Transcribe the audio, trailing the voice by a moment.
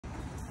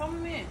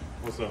Plumber man.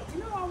 What's up?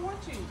 You know I want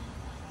you.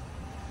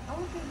 I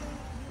want you.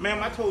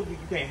 Ma'am, I told you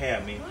you can't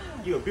have me.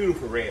 Why? You're a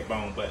beautiful red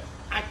bone, but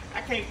I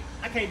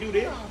can't do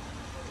this.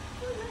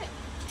 Who's that?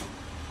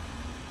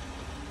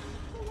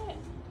 Who's that?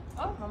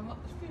 Oh,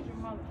 excuse your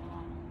mother.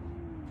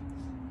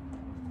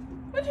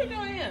 What you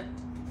doing here?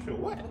 Sure,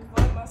 what? Looking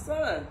for my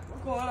son.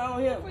 What's going on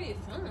here? For your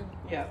son.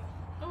 Yeah.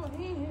 Oh,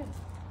 he ain't here.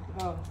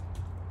 Oh.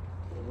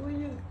 Who are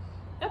you?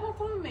 That's my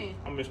plumber man.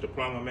 I'm Mr.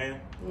 Plumber Man.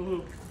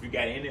 Mm-hmm. If you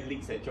got any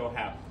leaks at your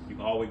house, you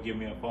can always give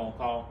me a phone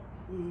call,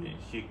 and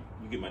you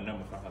get my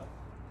number from her.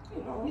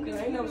 Oh, okay.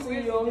 I ain't never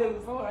seen you on here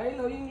before. I ain't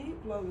know you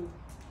need plumbing.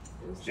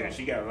 Yeah,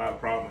 she got a lot of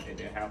problems at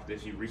that house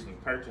that she recently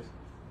purchased,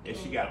 and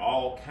she got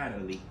all kind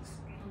of leaks.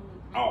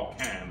 All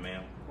kind,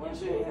 ma'am. Well,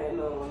 she ain't had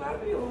no when I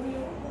be on here.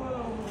 What's going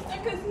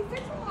on? Because he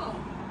fixed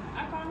them.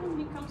 I called him,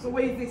 he comes. So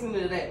where you fixing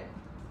to that?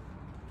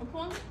 A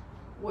plumber?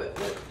 What?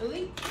 A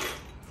leak?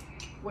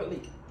 What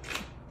leak?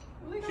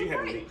 A leak She on had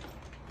a pipe. leak.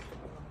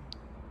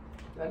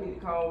 I need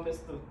to call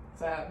Mr.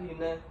 Sidepiece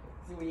now.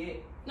 See where he at.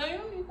 No, you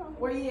don't need to call him.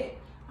 Where he at?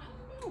 I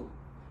don't know.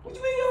 What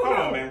you mean you don't Hold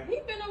know? on, man. He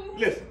been over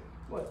here. Listen,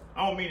 What?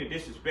 I don't mean to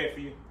disrespect for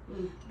you,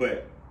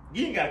 but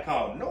you ain't got to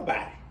call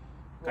nobody.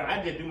 Cause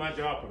I just do my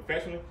job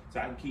professionally so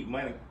I can keep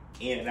money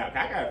in and out.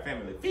 'Cause I got a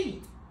family to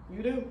feed.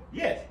 You do?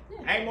 Yes. Yeah.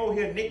 I ain't over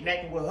here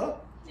knick-knacking with her.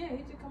 Yeah, he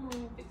just come on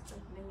and fix stuff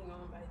and then he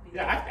gonna buy it.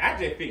 Yeah,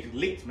 I just fix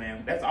leaks,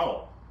 man. That's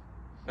all.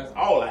 That's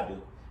all I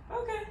do.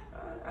 Okay.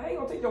 I ain't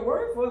gonna take your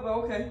word for it, but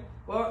okay.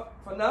 Well,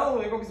 for now,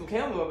 there's gonna be some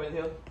cameras up in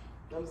here.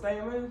 You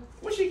understand, man?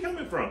 Where's she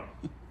coming from?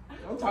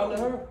 I'm talking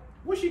to her.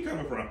 Where's she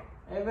coming from?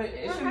 It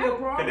shouldn't be a Cause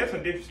problem. that's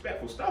some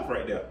disrespectful stuff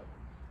right there.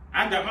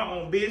 I got my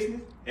own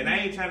business, and I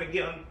ain't trying to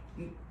get on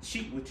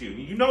sheet with you.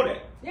 You know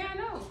that. Yeah, I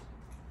know.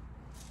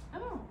 I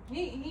know.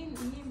 He ain't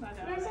about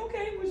that. That's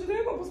okay. We should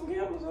gonna put some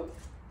cameras up.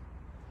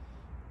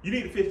 You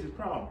need to fix this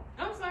problem.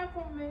 I'm sorry,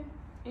 plumber man.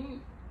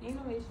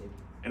 Ain't no issue.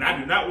 And I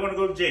do not want to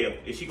go to jail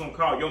if she gonna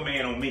call your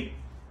man on me.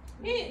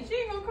 She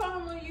ain't gonna call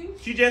him on you.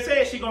 She just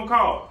said she gonna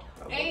call.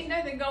 Ain't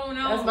nothing going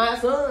on. That's my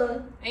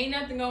son. Ain't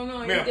nothing going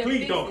on. Man, He just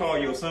please don't fixing call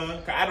it. your son,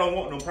 cause I don't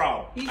want no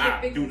problem. He just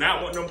I fixing do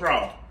not want no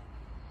problem.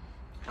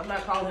 I'm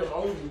not calling him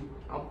on you.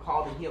 I'm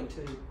calling him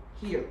to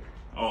here.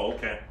 Oh,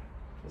 okay.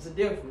 It's a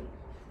difference.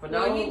 For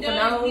Well, now, he for done.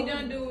 now. He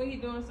done do what he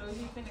doing, so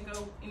he finna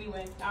go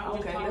anyway. I'll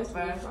just Okay, call that's him.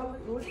 fine. Why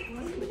you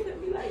looking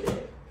at me like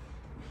that?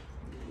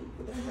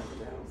 Put that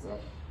hammer down, so.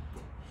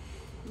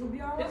 You'll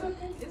be alright.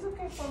 It's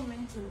okay, plumber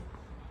man.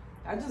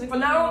 I just for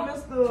now,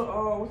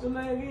 Mr. What's your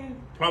name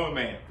again? Plumber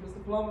Man.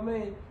 Mr. Plumber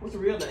Man. What's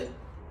your real name?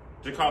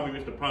 Just call me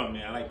Mr. Plumber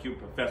Man. I like you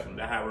professional.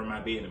 That's how I run my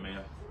business, man.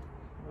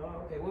 Oh,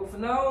 okay. Well, for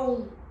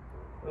now,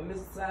 when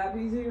Mr.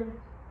 Sidepiece here,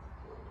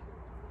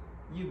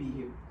 you be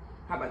here.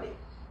 How about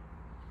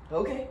that?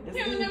 Okay. That's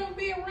He'll good. never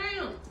be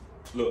around.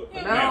 Look,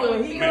 He'll now man, never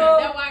when be he around. go,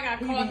 That's why I got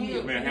to call he be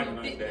him. Man, have a He'll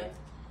nice fix day. it.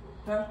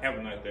 Huh? Have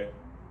a nice day.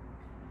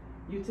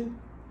 You too?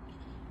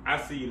 I'll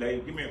see you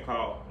later. Give me a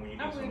call when you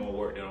do some more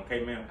work then,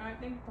 okay, ma'am? All right,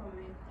 thank you, plumber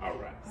man. All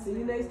right. See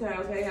you next time,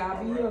 okay?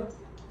 I'll be here.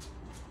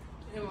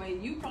 Anyway,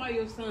 you call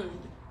your son.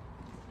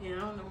 Yeah, I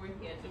don't know where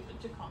he at,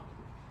 but you call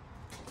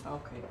him.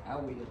 Okay, I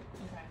will. Okay.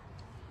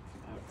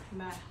 All right.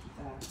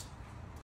 Bye. Bye.